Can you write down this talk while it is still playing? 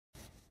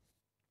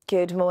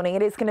Good morning.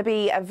 It is going to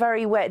be a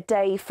very wet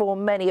day for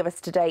many of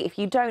us today. If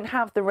you don't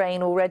have the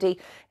rain already,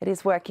 it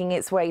is working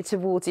its way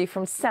towards you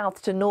from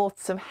south to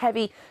north. Some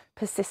heavy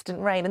persistent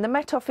rain, and the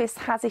Met Office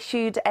has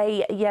issued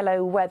a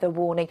yellow weather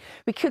warning.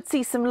 We could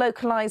see some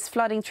localised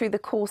flooding through the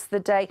course of the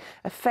day,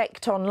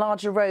 effect on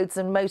larger roads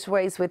and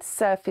motorways with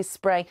surface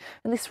spray,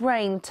 and this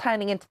rain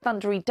turning into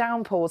thundery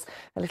downpours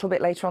a little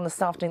bit later on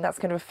this afternoon. That's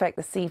going to affect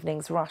this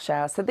evening's rush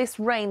hour. So this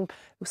rain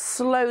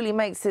slowly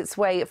makes its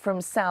way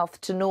from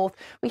south to north.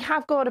 We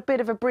have got a bit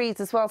of a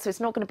breeze as well, so it's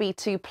not going to be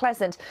too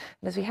pleasant.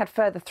 And as we head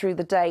further through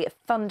the day,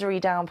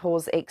 thundery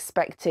downpours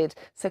expected,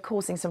 so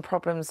causing some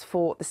problems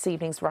for this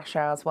evening's rush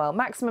hour as well.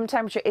 Maximum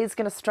temperature is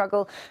going to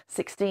struggle,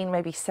 16,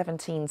 maybe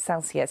 17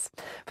 Celsius.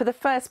 For the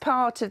first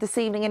part of this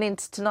evening and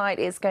into tonight,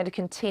 it's going to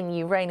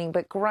continue raining,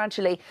 but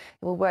gradually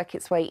it will work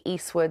its way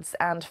eastwards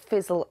and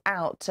fizzle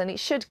out, and it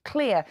should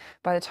clear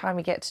by the time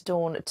we get to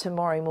dawn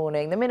tomorrow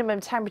morning. The minimum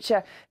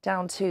temperature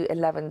down to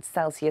 11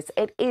 Celsius.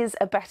 It is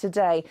a better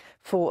day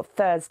for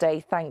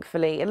Thursday,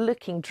 thankfully, and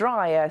looking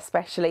drier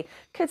especially.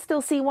 Could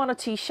still see one or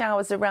two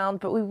showers around,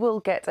 but we will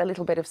get a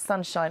little bit of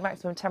sunshine.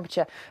 Maximum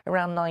temperature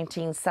around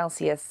 19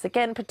 Celsius.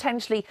 Again,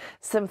 potentially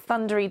some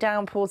thundery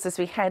downpours as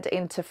we head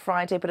into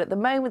Friday, but at the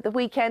moment the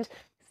weekend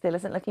still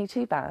isn't looking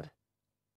too bad.